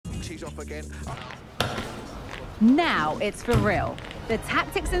she's off again. Now it's for real. The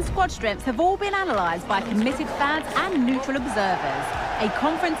tactics and squad strengths have all been analysed by committed fans and neutral observers. A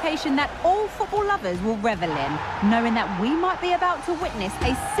confrontation that all football lovers will revel in, knowing that we might be about to witness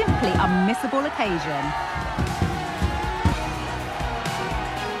a simply unmissable occasion.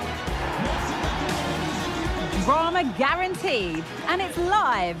 Drama guaranteed, and it's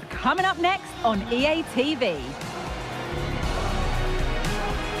live, coming up next on EA TV.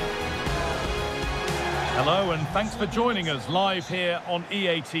 Hello and thanks for joining us live here on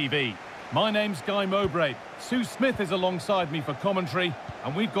EA TV. My name's Guy Mowbray. Sue Smith is alongside me for commentary,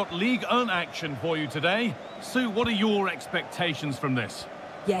 and we've got League 1 action for you today. Sue, what are your expectations from this?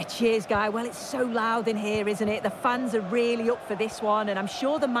 Yeah, cheers, Guy. Well, it's so loud in here, isn't it? The fans are really up for this one, and I'm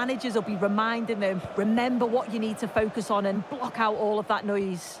sure the managers will be reminding them, remember what you need to focus on and block out all of that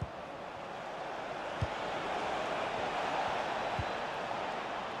noise.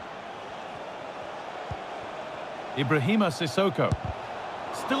 Ibrahima Sissoko.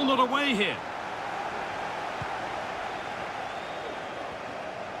 Still not away here.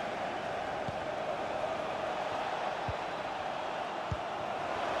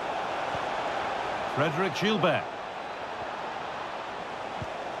 Frederic Gilbert.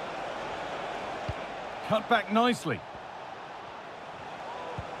 Cut back nicely.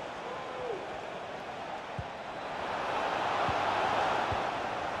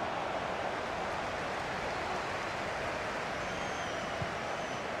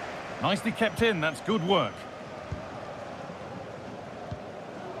 Nicely kept in, that's good work.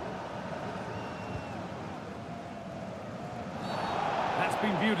 That's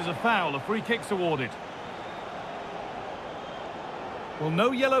been viewed as a foul, a free kick's awarded. Well,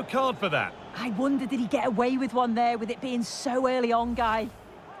 no yellow card for that. I wonder, did he get away with one there with it being so early on, Guy?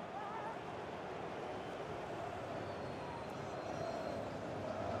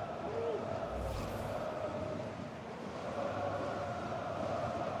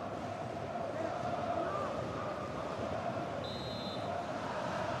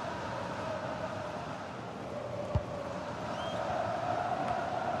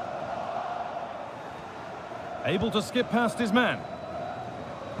 Able to skip past his man.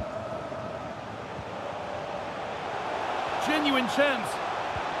 Genuine chance.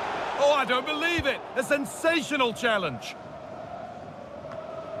 Oh, I don't believe it. A sensational challenge.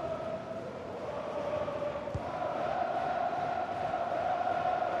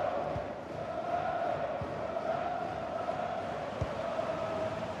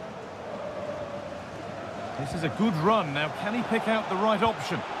 This is a good run. Now, can he pick out the right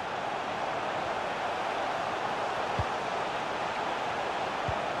option?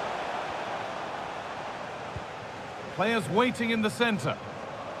 Players waiting in the centre.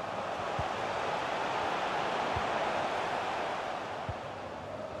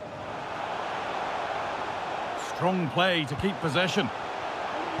 Strong play to keep possession.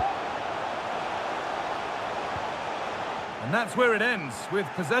 And that's where it ends, with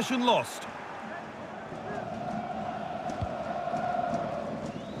possession lost.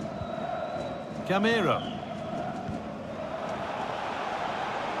 Camero.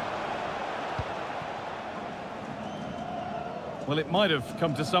 Well, it might have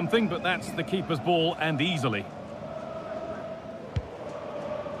come to something, but that's the keeper's ball, and easily.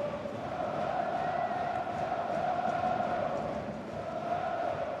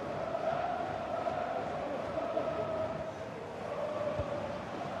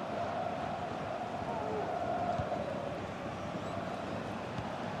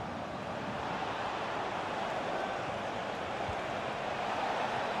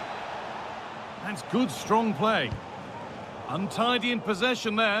 That's good, strong play. Untidy in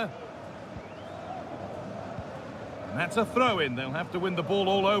possession there. And that's a throw-in. They'll have to win the ball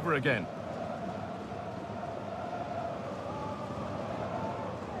all over again.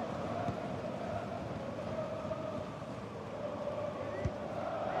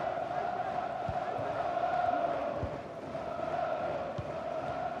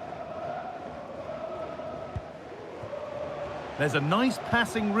 There's a nice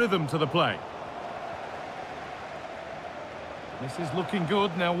passing rhythm to the play. This is looking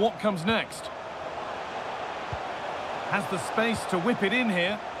good. Now what comes next? Has the space to whip it in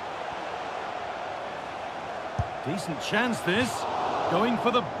here. Decent chance this. Going for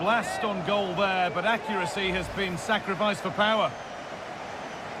the blast on goal there, but accuracy has been sacrificed for power.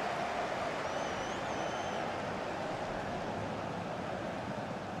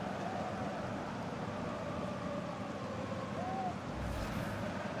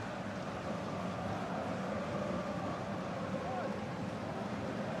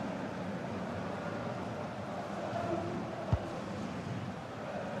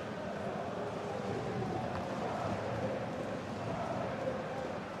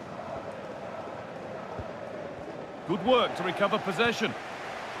 Good work to recover possession.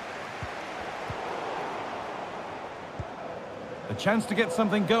 A chance to get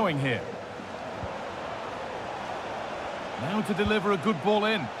something going here. Now to deliver a good ball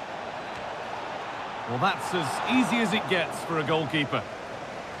in. Well, that's as easy as it gets for a goalkeeper.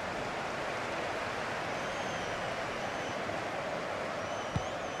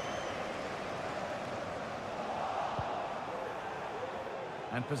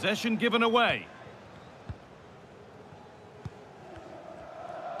 And possession given away.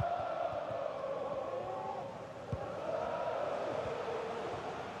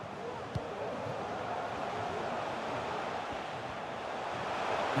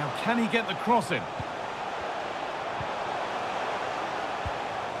 Now, can he get the cross in?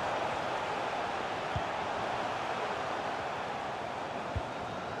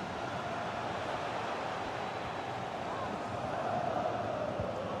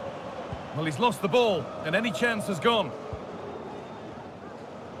 Well, he's lost the ball, and any chance has gone.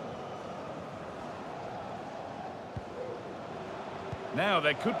 Now,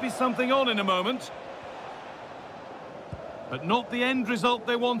 there could be something on in a moment. But not the end result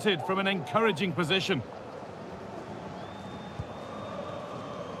they wanted from an encouraging position.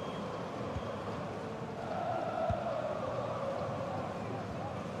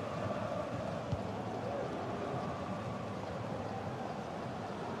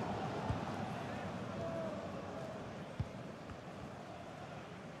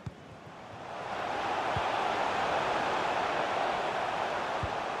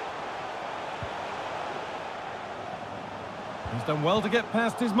 He's done well to get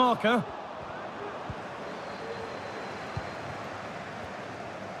past his marker.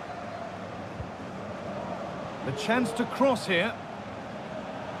 The chance to cross here.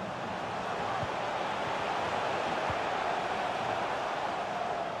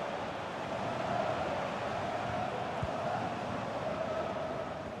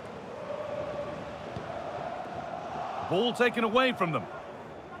 Ball taken away from them.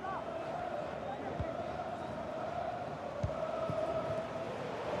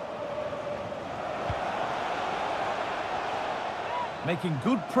 Making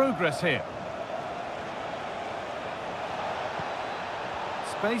good progress here.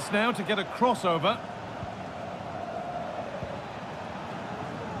 Space now to get a crossover.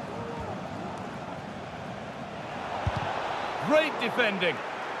 Great defending.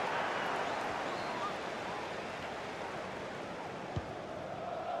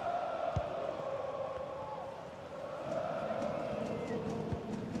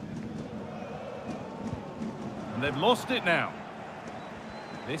 And they've lost it now.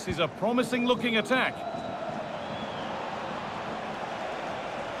 This is a promising looking attack.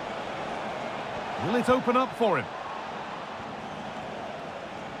 Will it open up for him?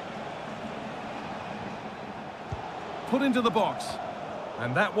 Put into the box.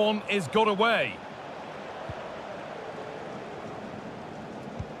 And that one is got away.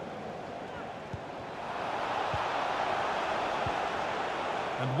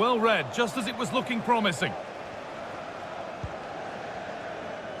 And well read, just as it was looking promising.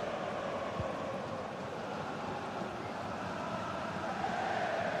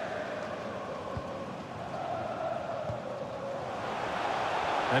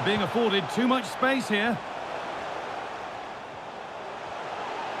 They're being afforded too much space here.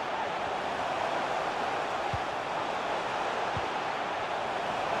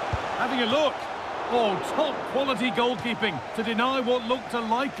 Having a look. Oh, top quality goalkeeping to deny what looked a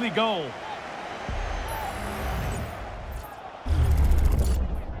likely goal.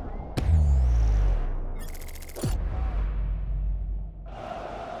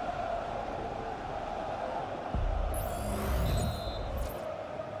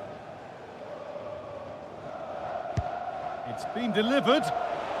 It's been delivered,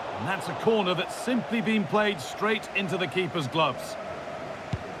 and that's a corner that's simply been played straight into the keeper's gloves.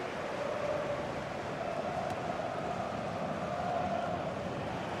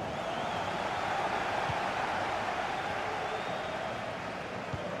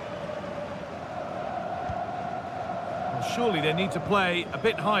 Well, surely they need to play a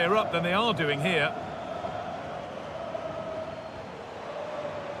bit higher up than they are doing here.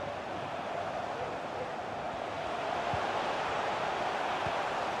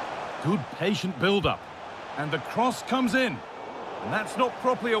 Good patient build-up. And the cross comes in. And that's not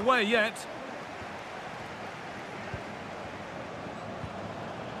properly away yet.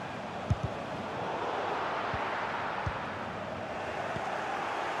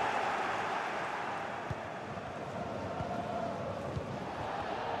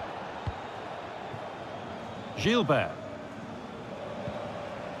 Gilbert.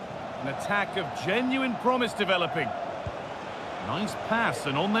 An attack of genuine promise developing. Nice pass,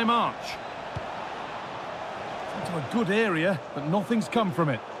 and on they march. Into a good area, but nothing's come from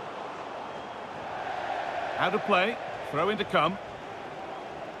it. How to play, throw in to come.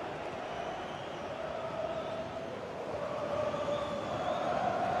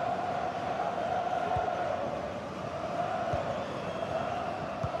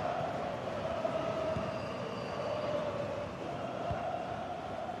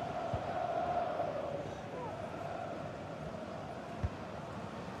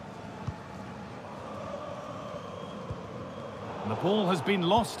 The ball has been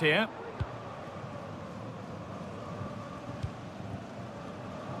lost here.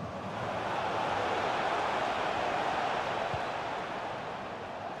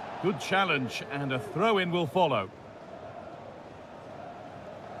 Good challenge, and a throw-in will follow.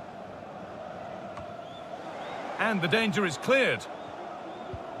 And the danger is cleared.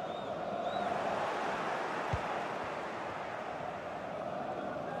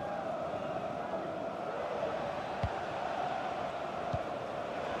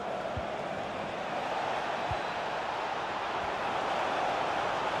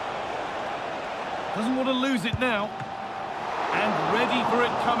 Doesn't want to lose it now. And ready for it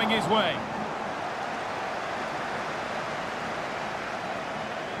coming his way.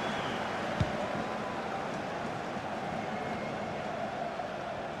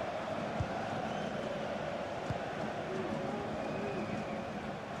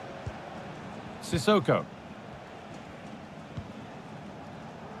 Sissoko.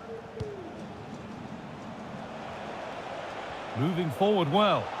 Moving forward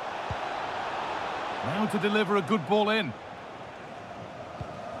well. Now to deliver a good ball in.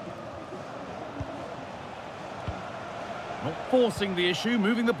 Not forcing the issue,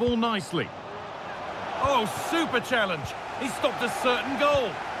 moving the ball nicely. Oh, super challenge. He stopped a certain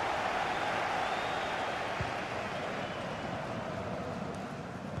goal.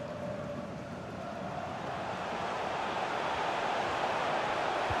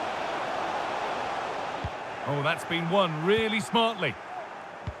 Oh, that's been won really smartly.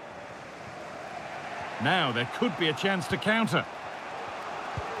 Now there could be a chance to counter.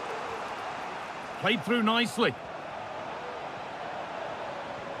 Played through nicely.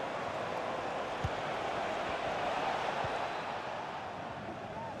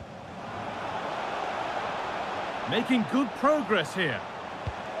 Making good progress here.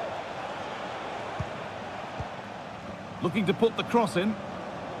 Looking to put the cross in.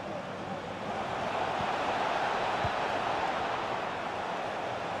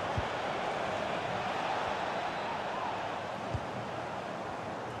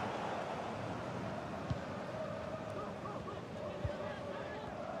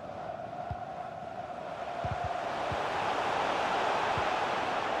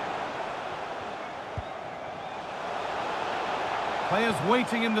 Players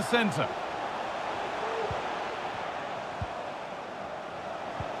waiting in the centre.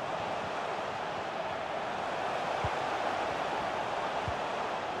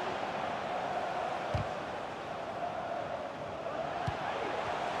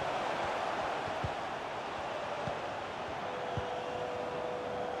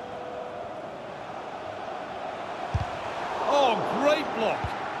 Oh, great block.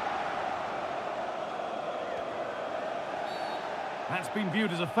 That's been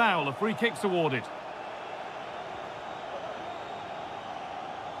viewed as a foul. A free kick's awarded.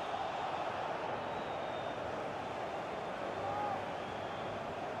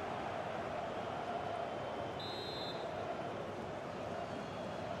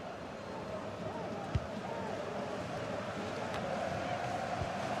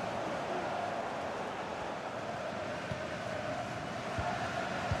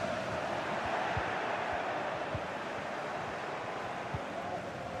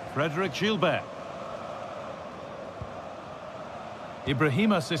 Frederick Gilbert.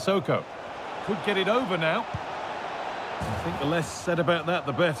 Ibrahima Sissoko. Could get it over now. I think the less said about that,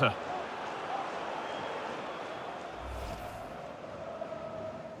 the better.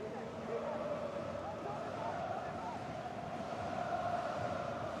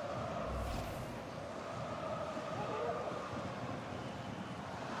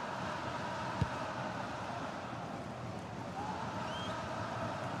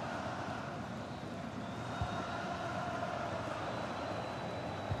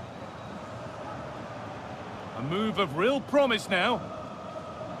 A move of real promise now.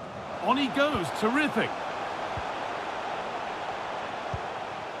 On he goes, terrific.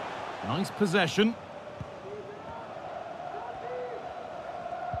 Nice possession.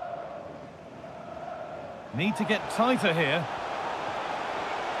 Need to get tighter here.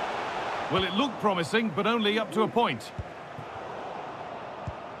 Well, it looked promising, but only up to a point.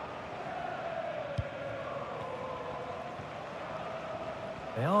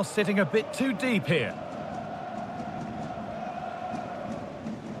 They are sitting a bit too deep here.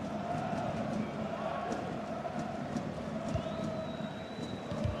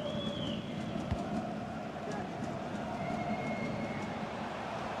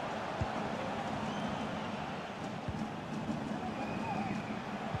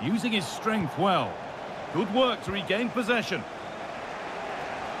 Using his strength well. Good work to regain possession.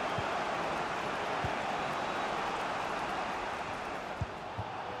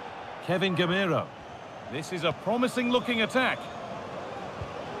 Kevin Gamero. This is a promising-looking attack.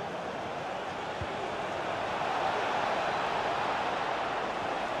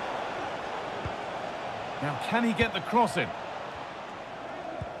 Now, can he get the cross in?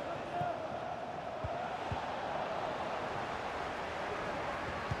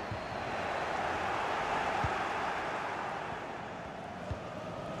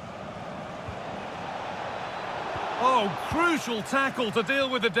 Oh, crucial tackle to deal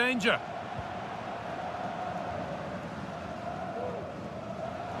with the danger.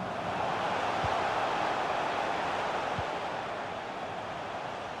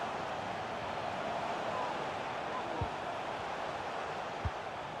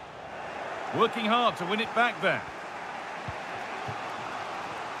 Working hard to win it back there.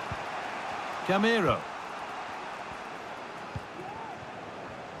 Gamero.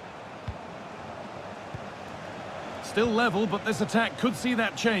 Still level, but this attack could see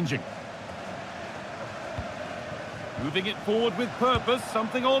that changing. Moving it forward with purpose,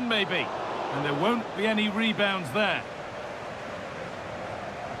 something on maybe. And there won't be any rebounds there.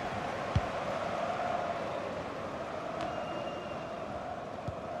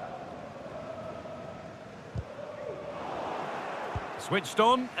 Switched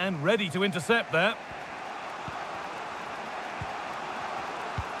on and ready to intercept there.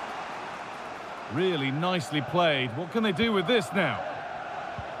 Really nicely played. What can they do with this now?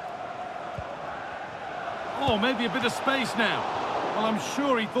 Oh, maybe a bit of space now. Well, I'm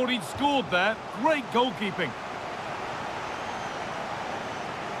sure he thought he'd scored there. Great goalkeeping.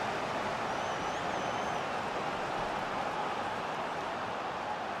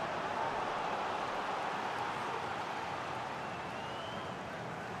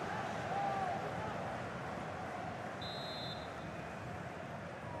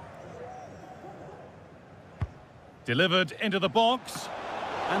 Delivered into the box,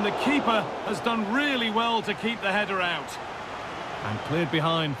 and the keeper has done really well to keep the header out. And cleared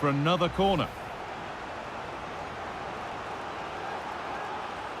behind for another corner.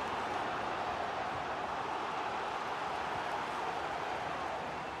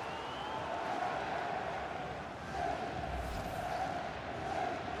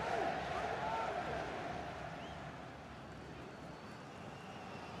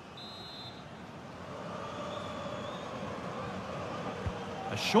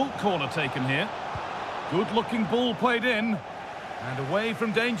 A short corner taken here. Good-looking ball played in. And away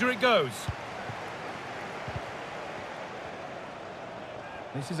from danger it goes.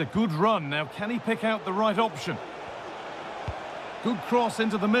 This is a good run. Now, can he pick out the right option? Good cross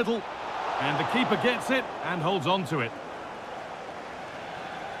into the middle. And the keeper gets it and holds on to it.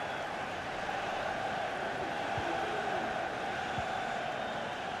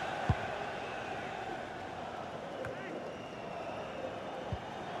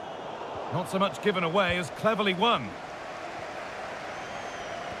 Not so much given away as cleverly won.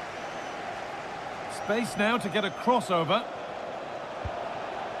 Space now to get a crossover.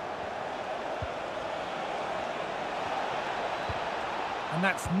 And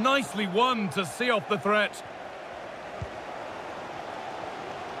that's nicely won to see off the threat.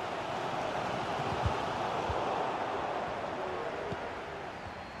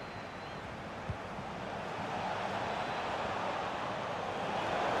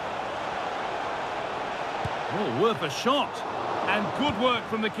 Oh, worth a shot. And good work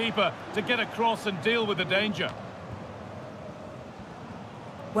from the keeper to get across and deal with the danger.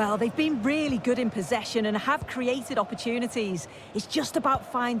 Well, they've been really good in possession and have created opportunities. It's just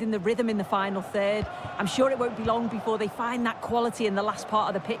about finding the rhythm in the final third. I'm sure it won't be long before they find that quality in the last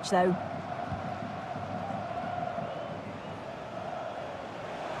part of the pitch, though.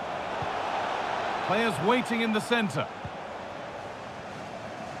 Players waiting in the centre.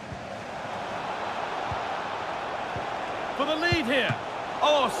 For the lead here.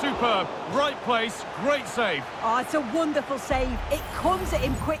 Oh, superb. Right place, great save. Oh, it's a wonderful save. It comes at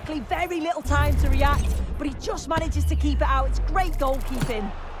him quickly, very little time to react, but he just manages to keep it out. It's great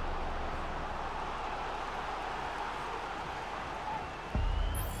goalkeeping.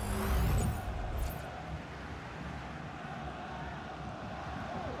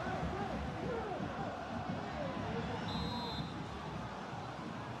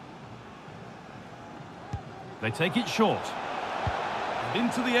 They take it short. And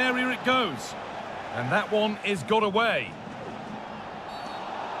into the area it goes. And that one is got away.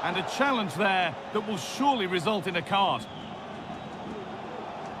 And a challenge there that will surely result in a card.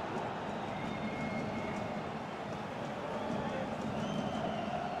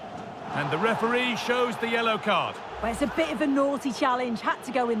 And the referee shows the yellow card. Well, it's a bit of a naughty challenge, had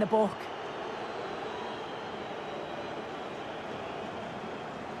to go in the book.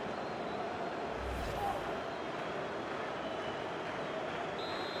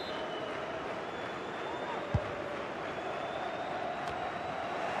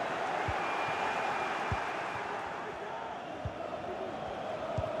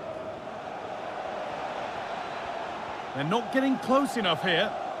 They're not getting close enough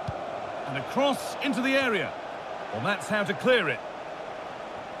here. And a cross into the area. Well, that's how to clear it.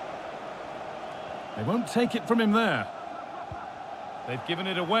 They won't take it from him there. They've given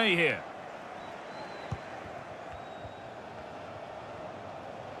it away here.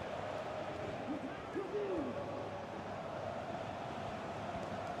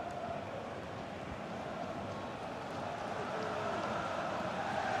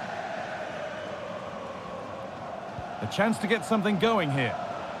 A chance to get something going here.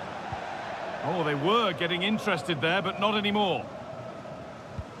 Oh, they were getting interested there, but not anymore.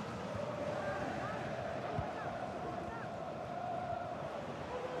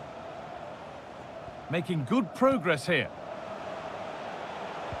 Making good progress here.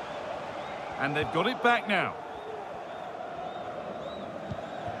 And they've got it back now.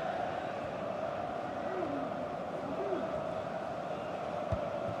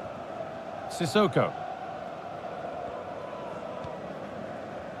 Sissoko.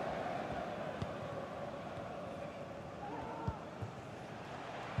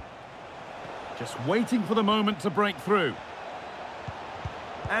 Just waiting for the moment to break through.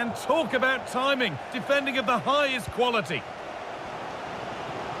 And talk about timing, defending of the highest quality.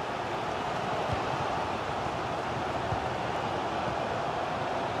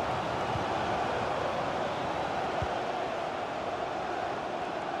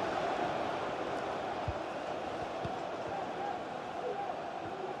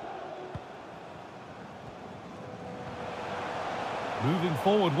 Moving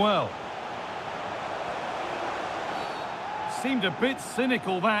forward well. Seemed a bit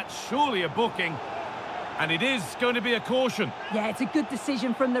cynical, that. Surely a booking. And it is going to be a caution. Yeah, it's a good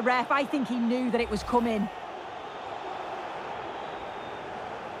decision from the ref. I think he knew that it was coming.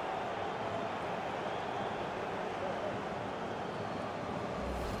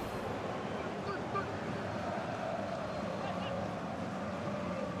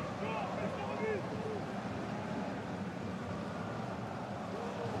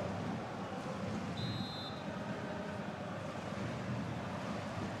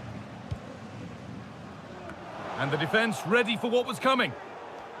 And the defence ready for what was coming.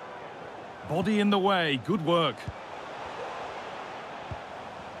 Body in the way, good work.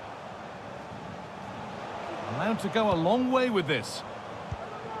 Allowed to go a long way with this.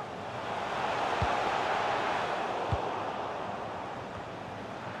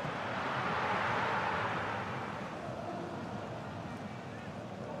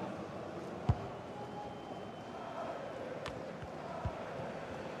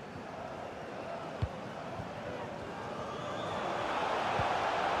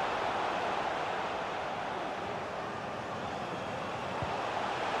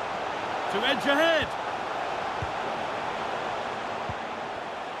 To edge ahead.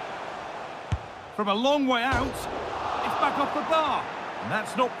 From a long way out, it's back off the bar. And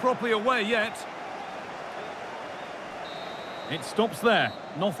that's not properly away yet. It stops there,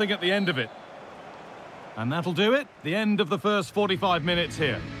 nothing at the end of it. And that'll do it, the end of the first 45 minutes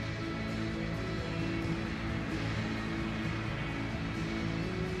here.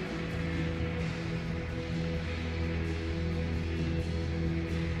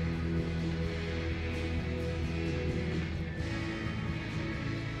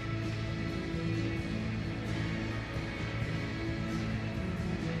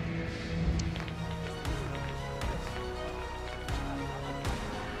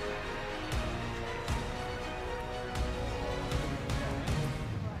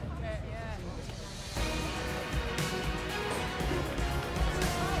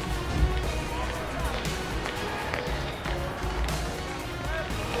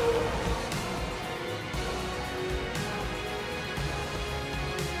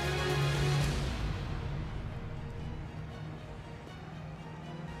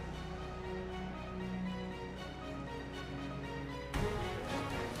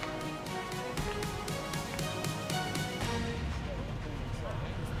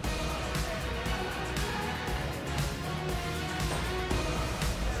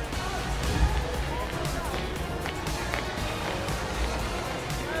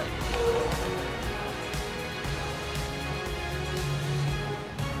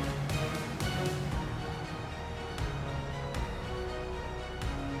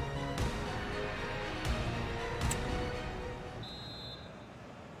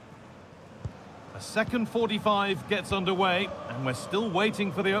 The second 45 gets underway, and we're still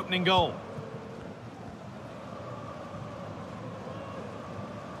waiting for the opening goal.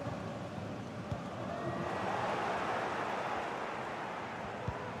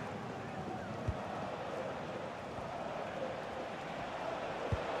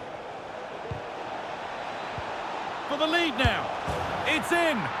 For the lead now. It's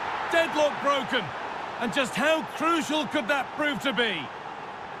in. Deadlock broken. And just how crucial could that prove to be?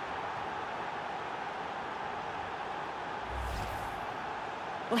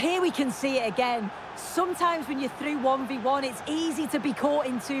 Well, here we can see it again. Sometimes when you're through 1v1, it's easy to be caught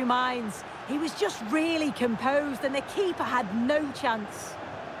in two minds. He was just really composed, and the keeper had no chance.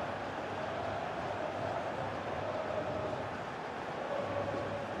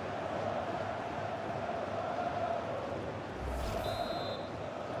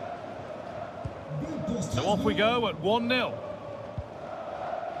 So off we go at 1-0.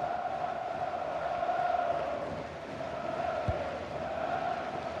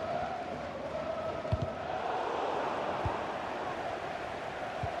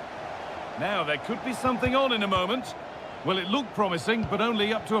 Now, there could be something on in a moment. Well, it looked promising, but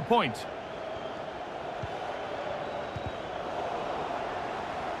only up to a point.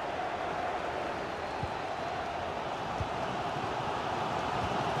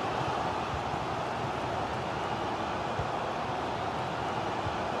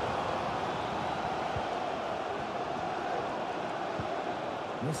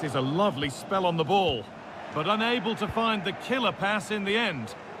 This is a lovely spell on the ball, but unable to find the killer pass in the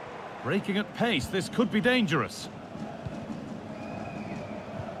end. Breaking at pace, this could be dangerous.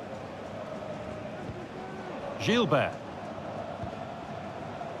 Gilbert.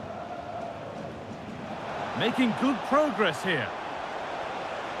 Making good progress here.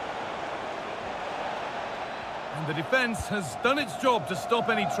 And the defence has done its job to stop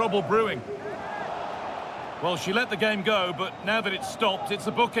any trouble brewing. Well, she let the game go, but now that it's stopped, it's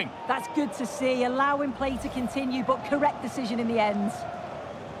a booking. That's good to see, allowing play to continue, but correct decision in the end.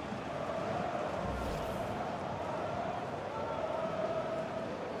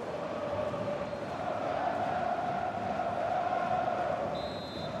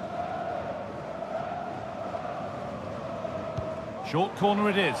 Short corner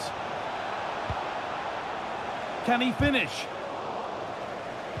it is. Can he finish?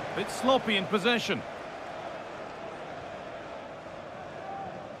 Bit sloppy in possession.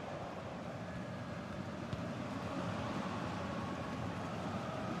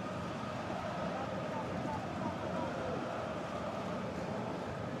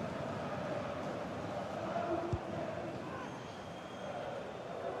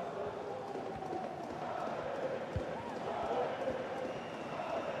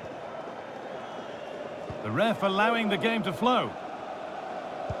 The ref allowing the game to flow.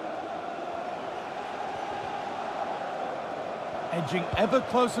 Edging ever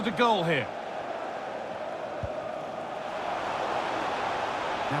closer to goal here.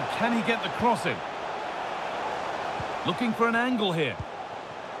 Now can he get the cross in? Looking for an angle here.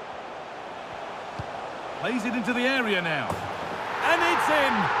 Plays it into the area now. And it's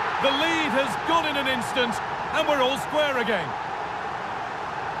in! The lead has gone in an instant, and we're all square again.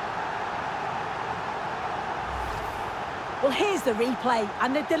 Well, here's the replay,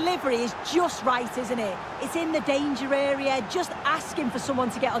 and the delivery is just right, isn't it? It's in the danger area, just asking for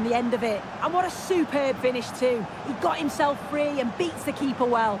someone to get on the end of it. And what a superb finish too. He got himself free and beats the keeper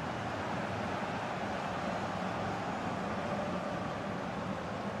well.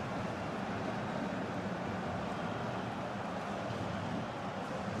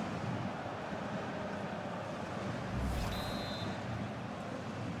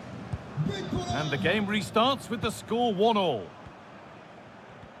 And the game restarts with the score 1-1.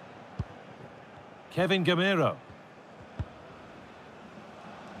 Kevin Gamero.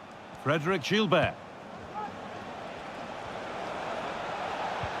 Frederic Gilbert.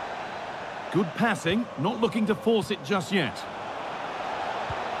 Good passing, not looking to force it just yet.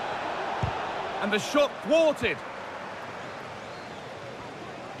 And the shot thwarted.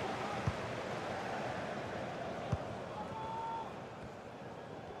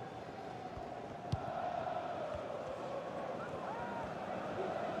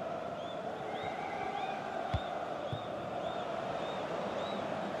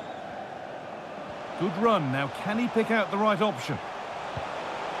 Good run. Now, can he pick out the right option?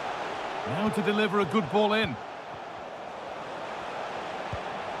 Now to deliver a good ball in.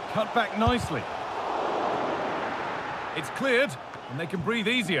 Cut back nicely. It's cleared, and they can breathe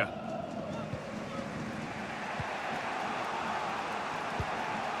easier.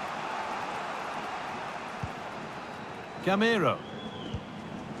 Gamero.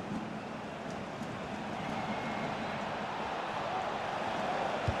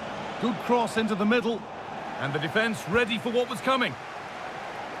 Good cross into the middle. And the defence ready for what was coming.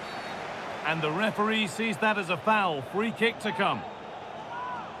 And the referee sees that as a foul. Free kick to come.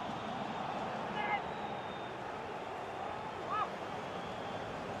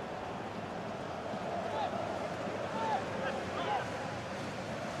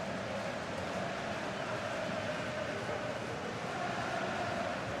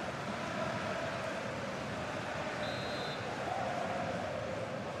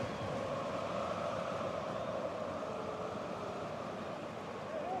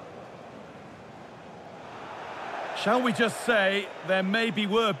 Shall we just say there maybe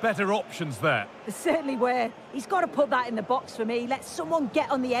were better options there? There certainly were. He's got to put that in the box for me. Let someone get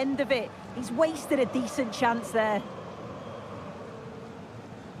on the end of it. He's wasted a decent chance there.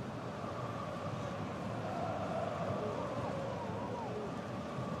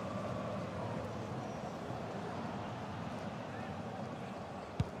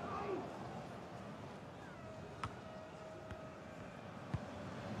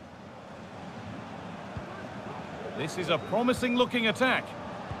 This is a promising-looking attack.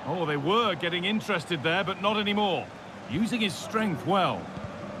 Oh, they were getting interested there, but not anymore. Using his strength well.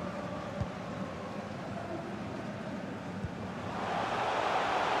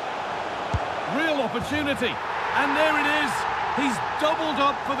 Real opportunity. And there it is. He's doubled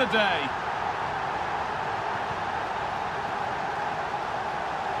up for the day.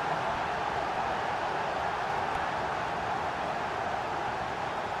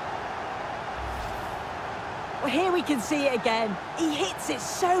 Well, here we can see it again. He hits it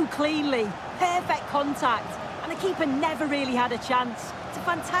so cleanly. Perfect contact. And the keeper never really had a chance. It's a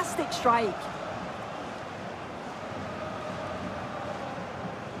fantastic strike.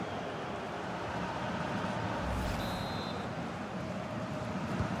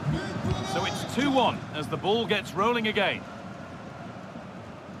 So it's 2-1 as the ball gets rolling again.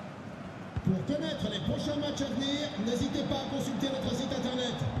 Pour connaître les prochains matchs à venir, n'hésitez pas à consulter notre site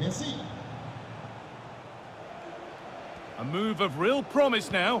internet. Merci. A move of real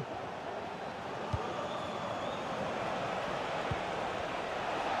promise now.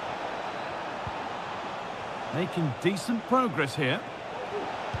 Making decent progress here.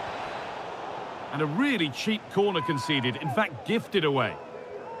 And a really cheap corner conceded, in fact gifted away.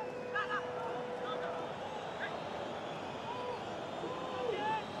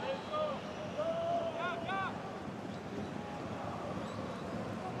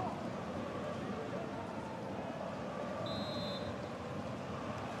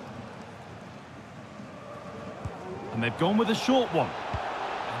 And they've gone with a short one.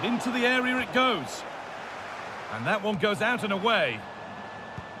 And into the area it goes. And that one goes out and away.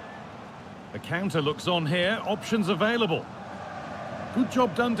 The counter looks on here. Options available. Good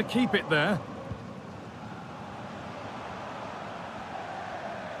job done to keep it there.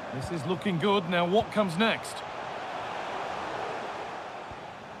 This is looking good. Now what comes next?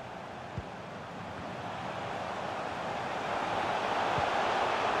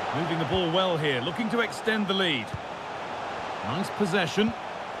 Moving the ball well here, looking to extend the lead. Nice possession.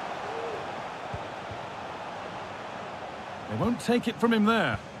 They won't take it from him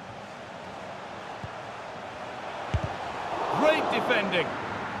there. Great defending.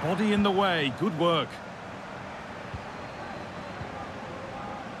 Body in the way. Good work.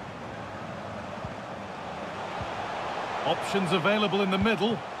 Options available in the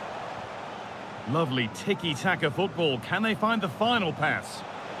middle. Lovely tiki-taka football. Can they find the final pass?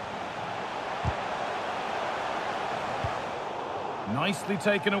 Nicely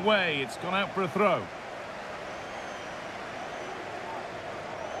taken away. It's gone out for a throw.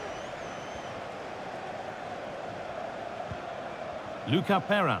 Luca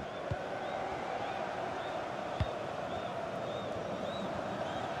Perrin.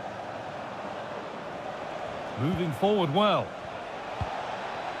 Moving forward well.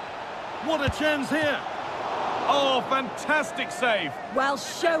 What a chance here. Oh, fantastic save. Well,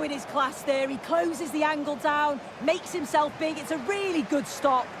 showing his class there. He closes the angle down, makes himself big. It's a really good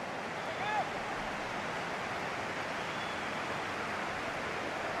stop.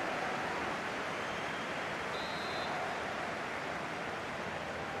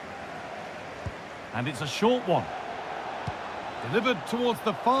 And it's a short one. Delivered towards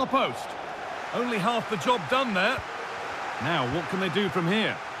the far post. Only half the job done there. Now, what can they do from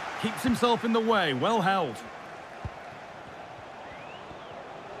here? Keeps himself in the way, well held.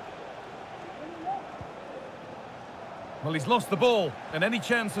 Well, he's lost the ball, and any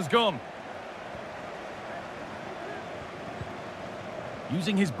chance has gone.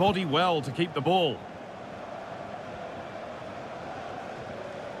 Using his body well to keep the ball.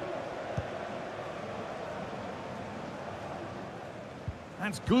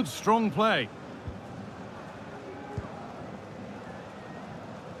 That's good, strong play.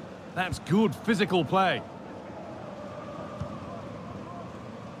 That's good physical play.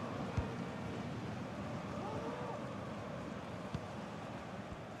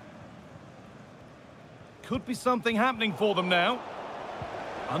 Could be something happening for them now.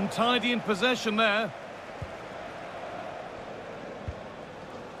 Untidy in possession there.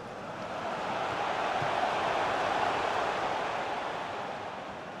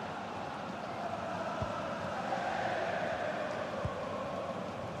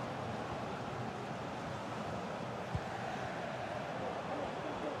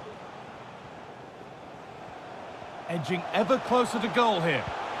 Edging ever closer to goal here.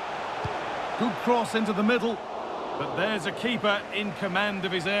 Good cross into the middle, but there's a keeper in command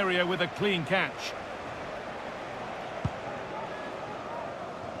of his area with a clean catch.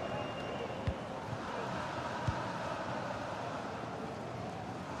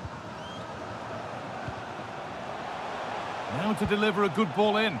 Now to deliver a good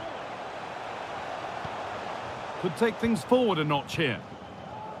ball in. Could take things forward a notch here.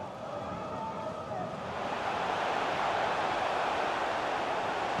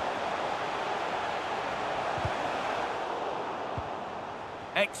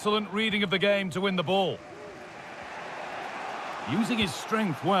 Excellent reading of the game to win the ball. Using his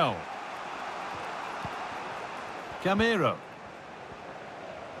strength well. Camero.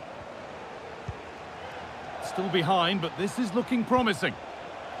 Still behind, but this is looking promising.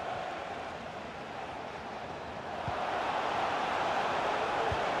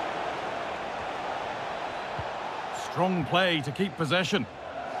 Strong play to keep possession.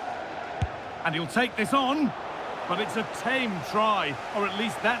 And he'll take this on. But it's a tame try, or at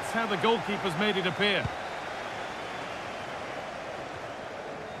least that's how the goalkeeper's made it appear.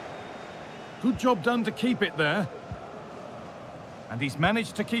 Good job done to keep it there. And he's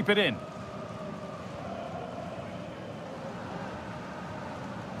managed to keep it in.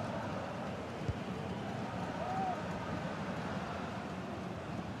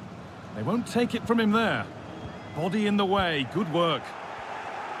 They won't take it from him there. Body in the way, good work.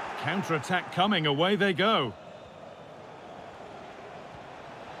 Counter-attack coming, away they go.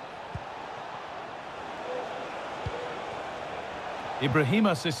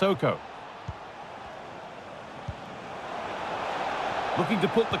 Ibrahima Sissoko. Looking to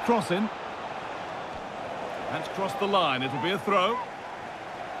put the cross in. That's crossed the line, it'll be a throw.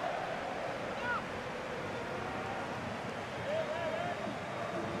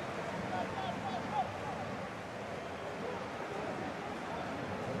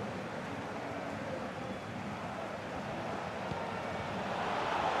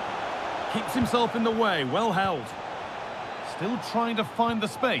 Keeps himself in the way, well held. Still trying to find the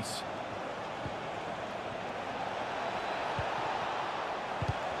space.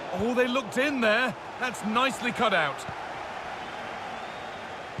 Oh, they looked in there. That's nicely cut out.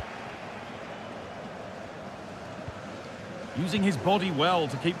 Using his body well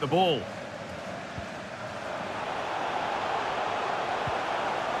to keep the ball.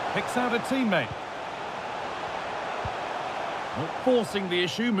 Picks out a teammate. Not forcing the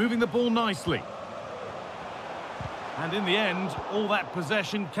issue, moving the ball nicely. And in the end, all that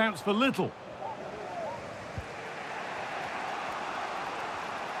possession counts for little.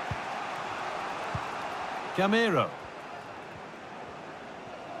 Camero.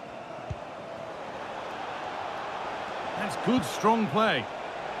 That's good, strong play.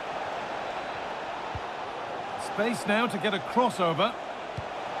 Space now to get a crossover.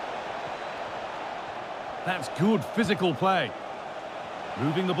 That's good physical play.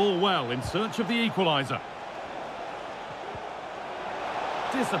 Moving the ball well in search of the equaliser.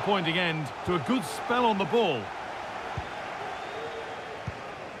 Disappointing end to a good spell on the ball.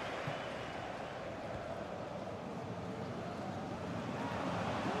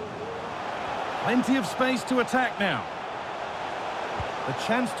 Plenty of space to attack now. The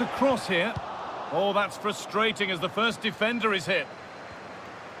chance to cross here. Oh, that's frustrating as the first defender is hit.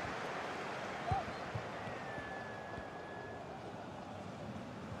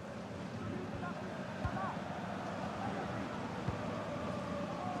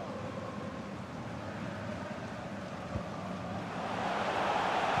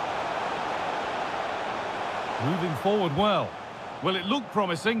 Moving forward well. Well, it looked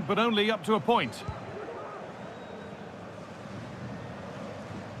promising, but only up to a point.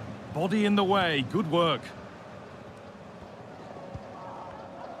 Body in the way, good work.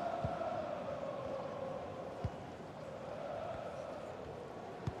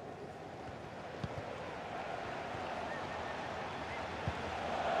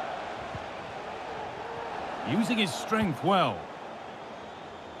 Using his strength well.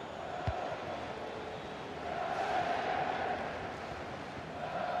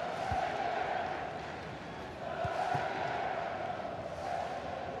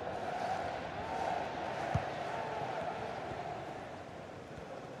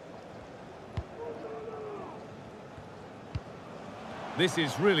 This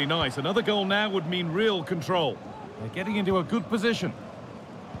is really nice. Another goal now would mean real control. They're getting into a good position.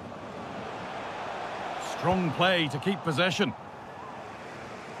 Strong play to keep possession.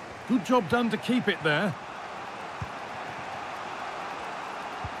 Good job done to keep it there.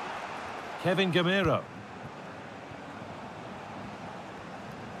 Kevin Gamero.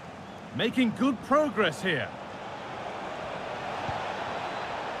 Making good progress here.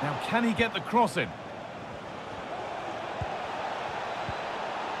 Now, can he get the cross in?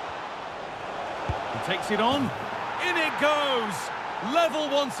 He takes it on. In it goes! Level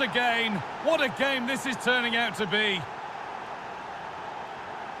once again. What a game this is turning out to be.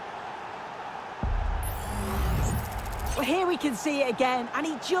 Well, here we can see it again, and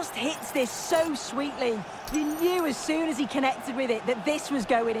he just hits this so sweetly. You knew as soon as he connected with it that this was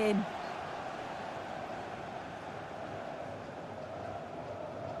going in.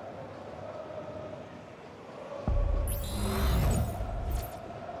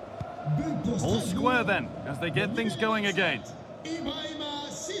 All square then, as they get things going again.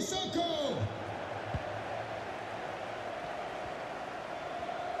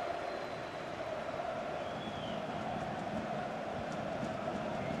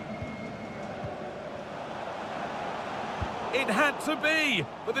 It had to be,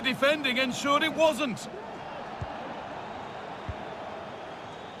 but the defending ensured it wasn't.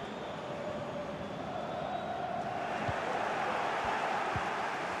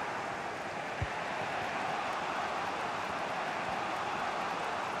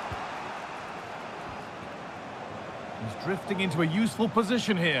 He's drifting into a useful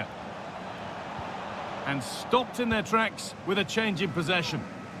position here. And stopped in their tracks with a change in possession.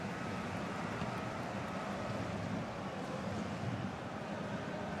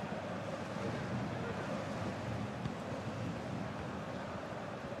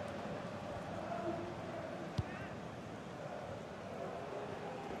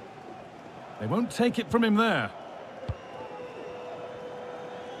 They won't take it from him there.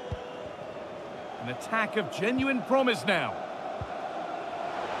 An attack of genuine promise now.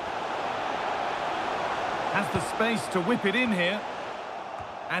 Has the space to whip it in here.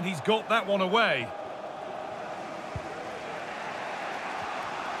 And he's got that one away.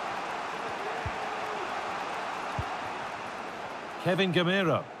 Kevin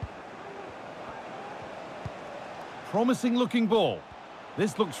Gamero. Promising looking ball.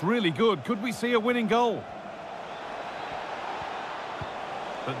 This looks really good. Could we see a winning goal?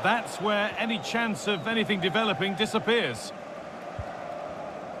 But that's where any chance of anything developing disappears.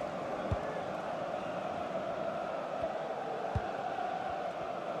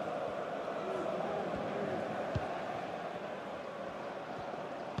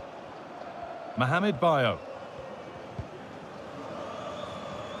 Mohamed Bayo.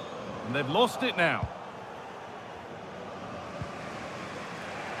 And they've lost it now.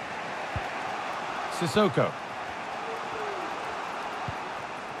 Sissoko.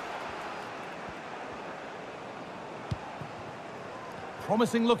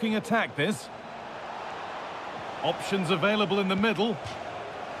 Promising looking attack this. Options available in the middle.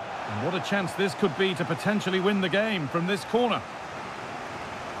 And what a chance this could be to potentially win the game from this corner.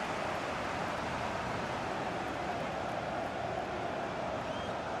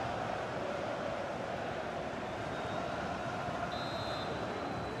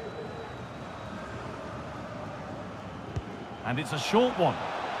 And it's a short one.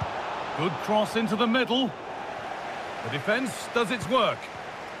 Good cross into the middle. The defence does its work.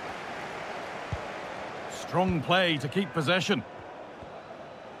 Strong play to keep possession.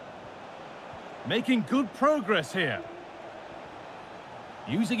 Making good progress here.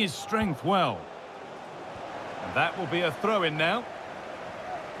 Using his strength well. And that will be a throw-in now.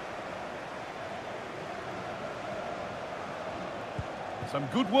 Some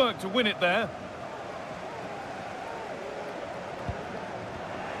good work to win it there.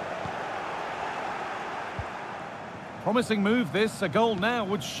 Promising move this, a goal now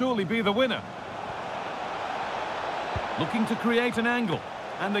would surely be the winner. Looking to create an angle,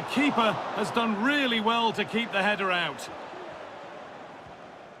 and the keeper has done really well to keep the header out.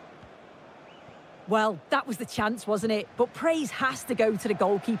 Well, that was the chance, wasn't it? But praise has to go to the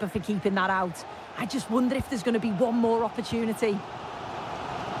goalkeeper for keeping that out. I just wonder if there's going to be one more opportunity.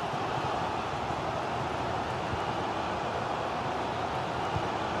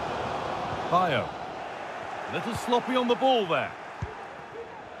 Bayo. A little sloppy on the ball there.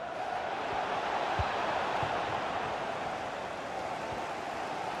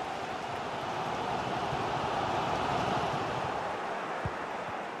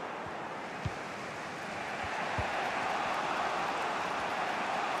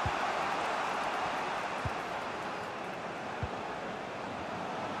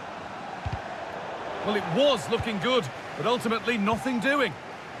 Well, it was looking good, but ultimately nothing doing.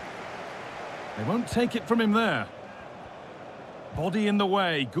 They won't take it from him there. Body in the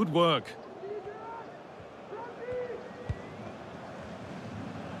way, good work.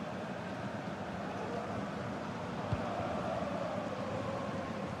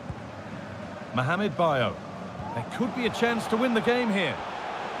 Mohamed Bayo. There could be a chance to win the game here.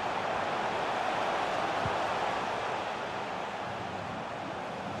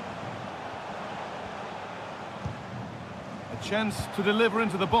 A chance to deliver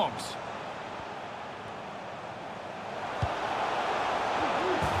into the box.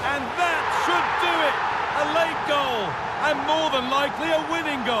 And that should do it! A late goal, and more than likely a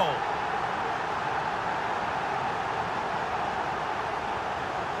winning goal.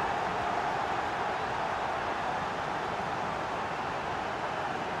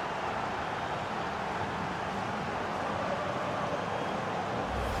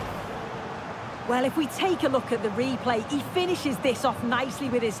 Well, if we take a look at the replay, he finishes this off nicely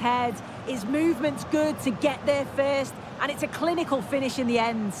with his head. His movement's good to get there first, and it's a clinical finish in the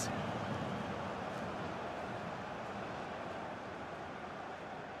end.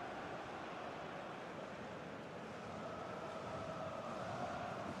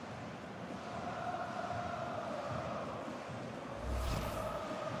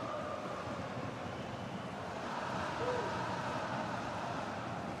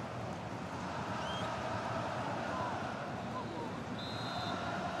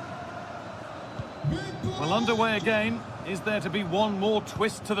 Well, underway again. Is there to be one more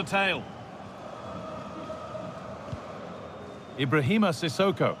twist to the tale? Ibrahima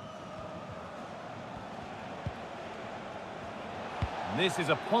Sissoko. This is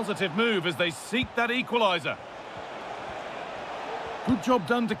a positive move as they seek that equaliser. Good job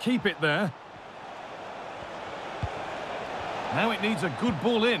done to keep it there. Now it needs a good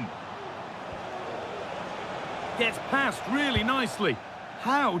ball in. Gets past really nicely.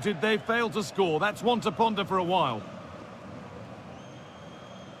 How did they fail to score? That's one to ponder for a while.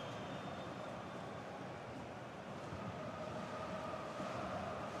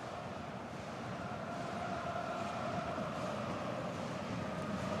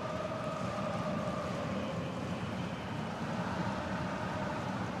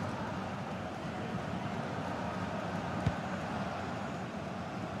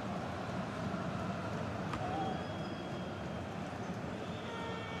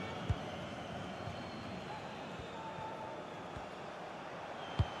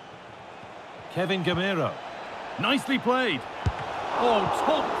 Kevin Gamero. Nicely played. Oh,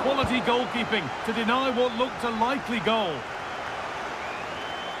 top quality goalkeeping to deny what looked a likely goal.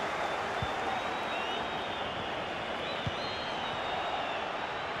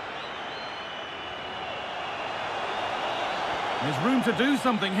 There's room to do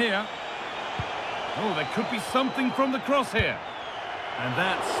something here. Oh, there could be something from the cross here. And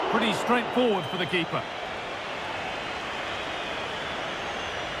that's pretty straightforward for the keeper.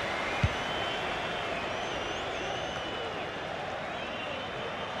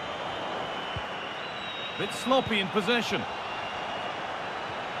 Bit sloppy in possession.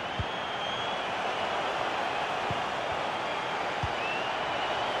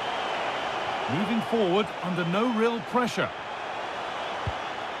 Moving forward under no real pressure.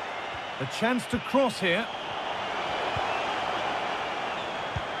 A chance to cross here.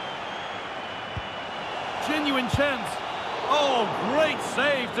 Genuine chance. Oh, great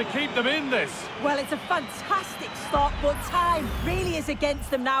save to keep them in this. Well, it's a fantastic start, but time really is against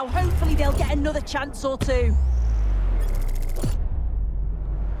them now. Hopefully they'll get another chance or two.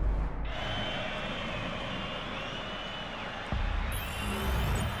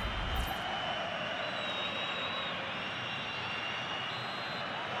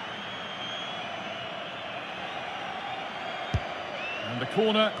 And the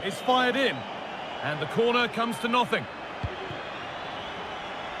corner is fired in. And the corner comes to nothing.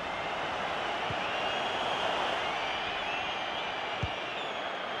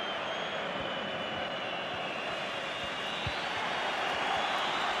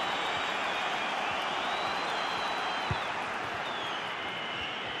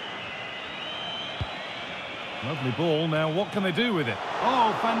 Lovely ball. Now what can they do with it?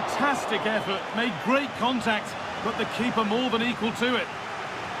 Oh, fantastic effort. Made great contact, but the keeper more than equal to it.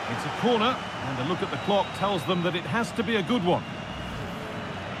 It's a corner, and a look at the clock tells them that it has to be a good one.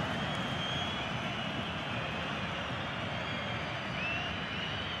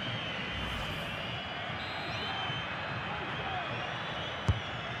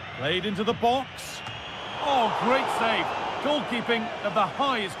 Played into the box. Oh, great save. Goalkeeping of the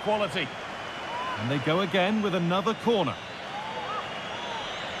highest quality. And they go again with another corner.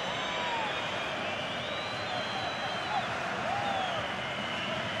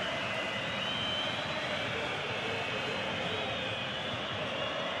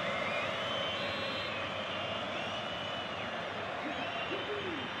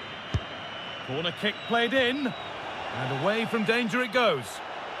 Corner kick played in. And away from danger it goes.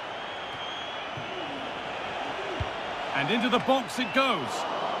 And into the box it goes.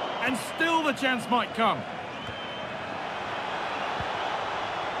 And still the chance might come.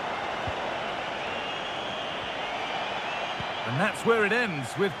 And that's where it ends,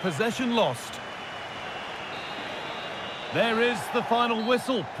 with possession lost. There is the final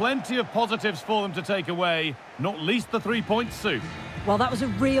whistle. Plenty of positives for them to take away, not least the 3 points, Sue. Well, that was a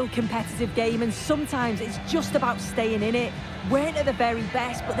real competitive game, and sometimes it's just about staying in it. Weren't at the very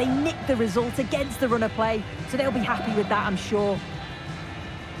best, but they nicked the result against the run of play, so they'll be happy with that, I'm sure.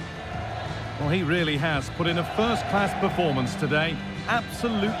 Well, he really has put in a first-class performance today.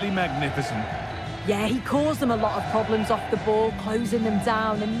 Absolutely magnificent. Yeah, he caused them a lot of problems off the ball, closing them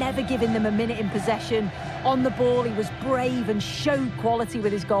down and never giving them a minute in possession. On the ball, he was brave and showed quality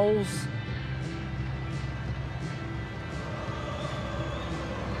with his goals.